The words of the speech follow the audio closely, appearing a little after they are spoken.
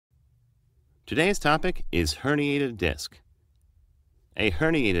Today's topic is herniated disc. A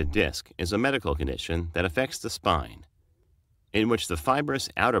herniated disc is a medical condition that affects the spine, in which the fibrous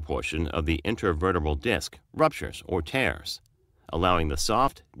outer portion of the intervertebral disc ruptures or tears, allowing the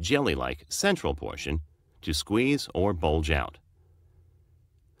soft, jelly-like central portion to squeeze or bulge out.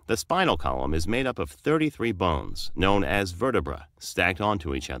 The spinal column is made up of 33 bones, known as vertebrae, stacked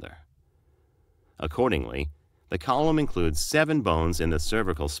onto each other. Accordingly, the column includes 7 bones in the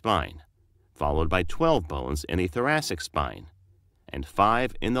cervical spine, followed by 12 bones in the thoracic spine, and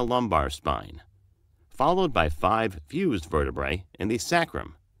 5 in the lumbar spine, followed by 5 fused vertebrae in the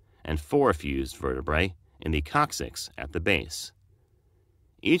sacrum and 4 fused vertebrae in the coccyx at the base.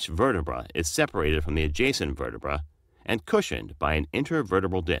 Each vertebra is separated from the adjacent vertebra and cushioned by an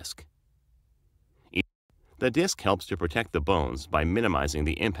intervertebral disc. The disc helps to protect the bones by minimizing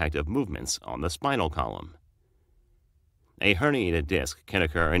the impact of movements on the spinal column. A herniated disc can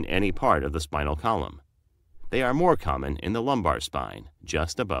occur in any part of the spinal column. They are more common in the lumbar spine,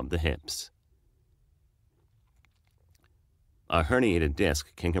 just above the hips. A herniated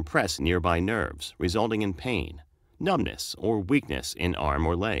disc can compress nearby nerves, resulting in pain, numbness, or weakness in arm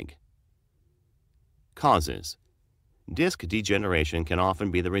or leg. Causes: disc degeneration can often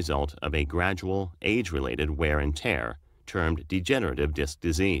be the result of a gradual, age-related wear and tear, termed degenerative disc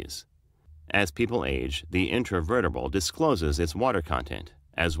disease. As people age, the intervertebral discloses its water content,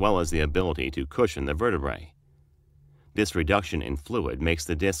 as well as the ability to cushion the vertebrae. This reduction in fluid makes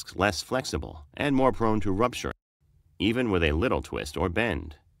the discs less flexible and more prone to rupture, even with a little twist or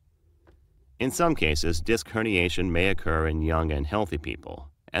bend. In some cases, disc herniation may occur in young and healthy people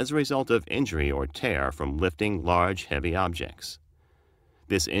as a result of injury or tear from lifting large, heavy objects.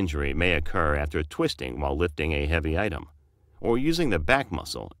 This injury may occur after twisting while lifting a heavy item, or using the back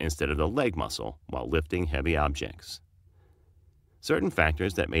muscle instead of the leg muscle while lifting heavy objects. Certain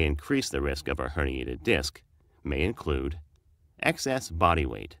factors that may increase the risk of a herniated disc may include excess body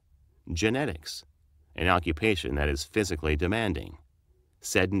weight, genetics, an occupation that is physically demanding,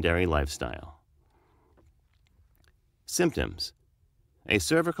 sedentary lifestyle. Symptoms: a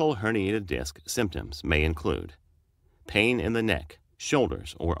cervical herniated disc symptoms may include pain in the neck,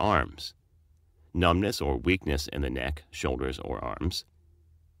 shoulders, or arms, numbness or weakness in the neck, shoulders, or arms.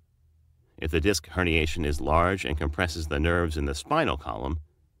 If the disc herniation is large and compresses the nerves in the spinal column,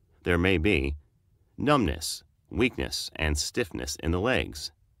 there may be numbness, weakness, and stiffness in the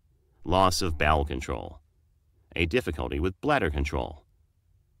legs, loss of bowel control, a difficulty with bladder control.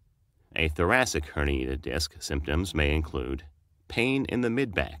 A thoracic herniated disc symptoms may include pain in the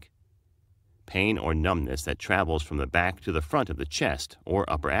mid-back, pain or numbness that travels from the back to the front of the chest or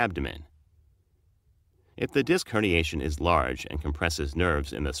upper abdomen. If the disc herniation is large and compresses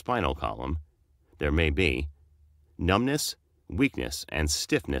nerves in the spinal column, there may be numbness, weakness, and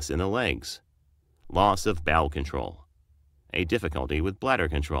stiffness in the legs, loss of bowel control, a difficulty with bladder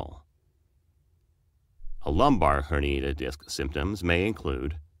control. A lumbar herniated disc symptoms may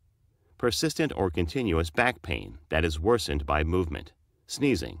include persistent or continuous back pain that is worsened by movement,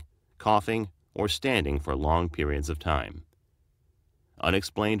 sneezing, coughing, or standing for long periods of time,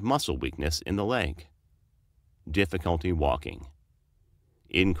 unexplained muscle weakness in the leg, difficulty walking,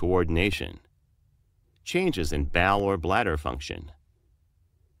 incoordination, changes in bowel or bladder function,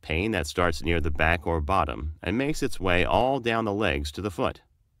 pain that starts near the back or bottom and makes its way all down the legs to the foot,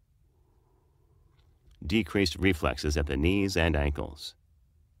 decreased reflexes at the knees and ankles.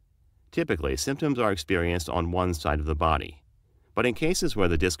 Typically, symptoms are experienced on one side of the body, but in cases where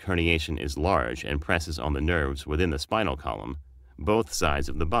the disc herniation is large and presses on the nerves within the spinal column, both sides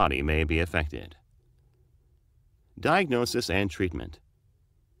of the body may be affected. Diagnosis and treatment.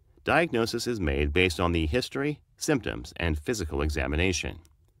 Diagnosis is made based on the history, symptoms, and physical examination.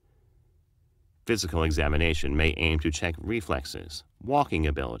 Physical examination may aim to check reflexes, walking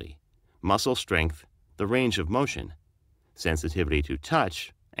ability, muscle strength, the range of motion, sensitivity to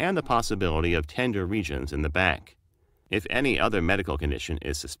touch, and the possibility of tender regions in the back. If any other medical condition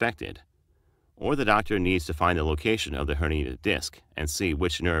is suspected, or the doctor needs to find the location of the herniated disc and see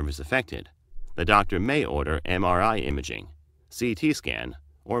which nerve is affected, the doctor may order MRI imaging, CT scan,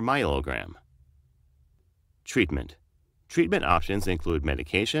 or myelogram. Treatment. Treatment options include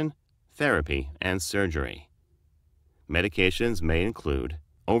medication, therapy, and surgery. Medications may include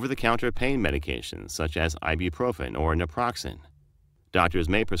over-the-counter pain medications such as ibuprofen or naproxen. Doctors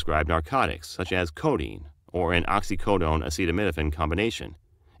may prescribe narcotics such as codeine or an oxycodone-acetaminophen combination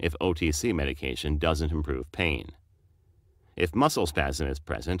if OTC medication doesn't improve pain. If muscle spasm is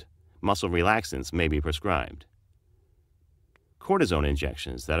present, muscle relaxants may be prescribed. Cortisone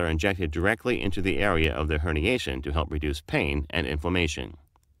injections that are injected directly into the area of the herniation to help reduce pain and inflammation.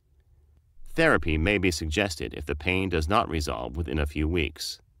 Therapy may be suggested if the pain does not resolve within a few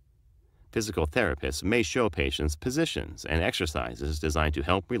weeks. Physical therapists may show patients positions and exercises designed to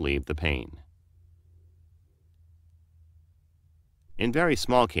help relieve the pain. In very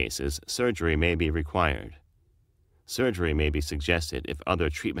small cases, surgery may be required. Surgery may be suggested if other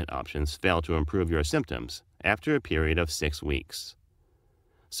treatment options fail to improve your symptoms after a period of 6 weeks.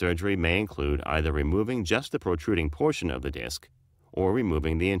 Surgery may include either removing just the protruding portion of the disc or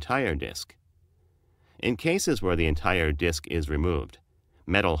removing the entire disc. In cases where the entire disc is removed,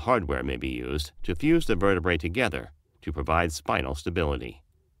 metal hardware may be used to fuse the vertebrae together to provide spinal stability.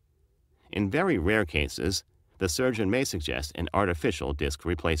 In very rare cases, the surgeon may suggest an artificial disc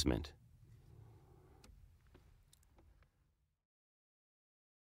replacement.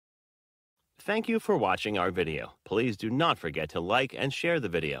 Thank you for watching our video. Please do not forget to like and share the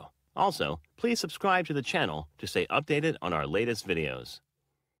video. Also, please subscribe to the channel to stay updated on our latest videos.